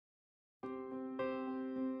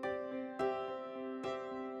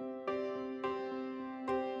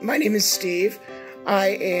My name is Steve. I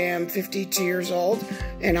am 52 years old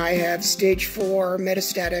and I have stage 4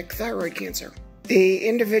 metastatic thyroid cancer. The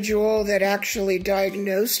individual that actually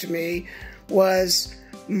diagnosed me was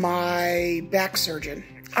my back surgeon.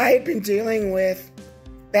 I had been dealing with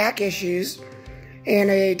back issues and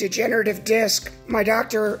a degenerative disc. My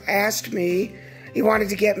doctor asked me, he wanted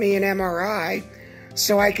to get me an MRI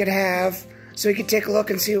so he could take a look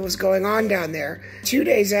and see what was going on down there. 2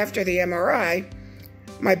 days after the MRI,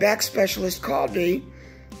 my back specialist called me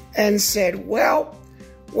and said, well,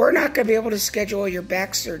 we're not going to be able to schedule your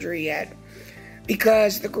back surgery yet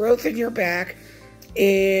because the growth in your back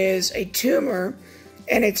is a tumor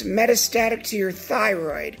and it's metastatic to your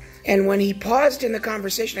thyroid. And when he paused in the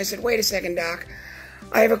conversation, I said, wait a second, doc,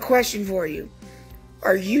 I have a question for you.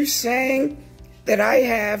 Are you saying that I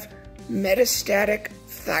have metastatic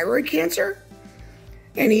thyroid cancer?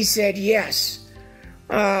 And he said, yes.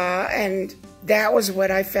 And that was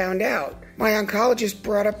what I found out. My oncologist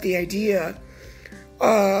brought up the idea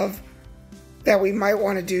of that we might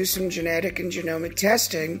want to do some genetic and genomic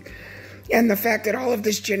testing, and the fact that all of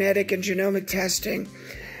this genetic and genomic testing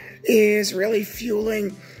is really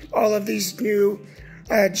fueling all of these new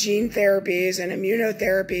gene therapies and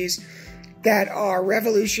immunotherapies that are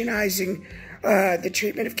revolutionizing the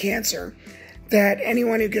treatment of cancer, that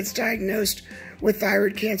anyone who gets diagnosed with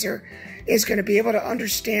thyroid cancer is going to be able to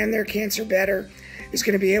understand their cancer better, is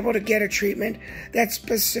going to be able to get a treatment that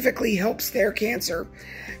specifically helps their cancer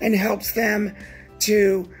and helps them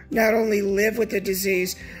to not only live with the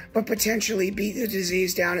disease, but potentially beat the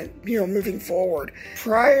disease down and, moving forward.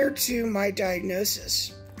 Prior to my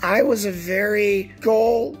diagnosis, I was a very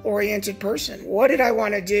goal-oriented person. What did I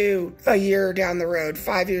want to do a year down the road,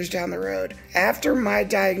 5 years down the road? After my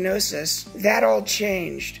diagnosis, that all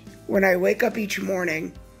changed. When I wake up each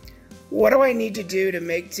morning, what do I need to do to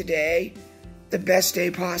make today the best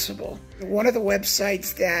day possible? One of the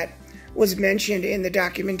websites that was mentioned in the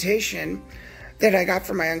documentation that I got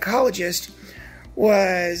from my oncologist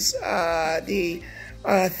was the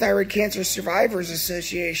Thyroid Cancer Survivors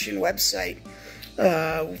Association website,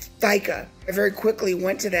 ThyCa. I very quickly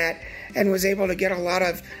went to that and was able to get a lot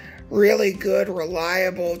of really good,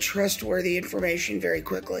 reliable, trustworthy information very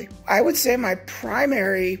quickly. I would say my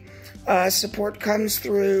primary support comes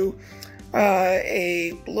through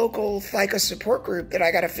a local ThyCa support group that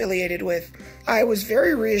I got affiliated with. I was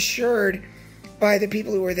very reassured by the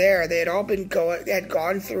people who were there. They had all had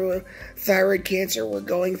gone through thyroid cancer, were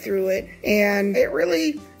going through it, and it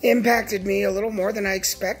really impacted me a little more than I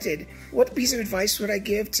expected. What piece of advice would I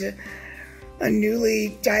give to a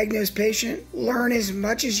newly diagnosed patient? Learn as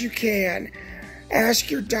much as you can. Ask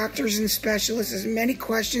your doctors and specialists as many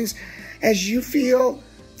questions as you feel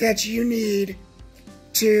that you need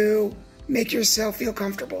to make yourself feel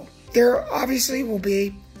comfortable. There obviously will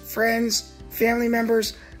be friends, family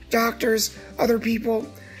members, doctors, other people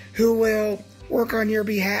who will work on your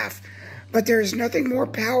behalf. But there's nothing more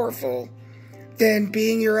powerful than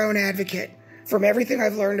being your own advocate. From everything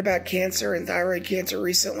I've learned about cancer and thyroid cancer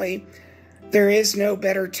recently, there is no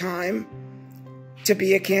better time to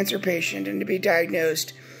be a cancer patient and to be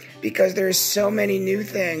diagnosed, because there's so many new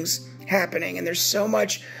things happening and there's so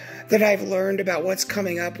much that I've learned about what's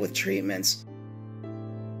coming up with treatments.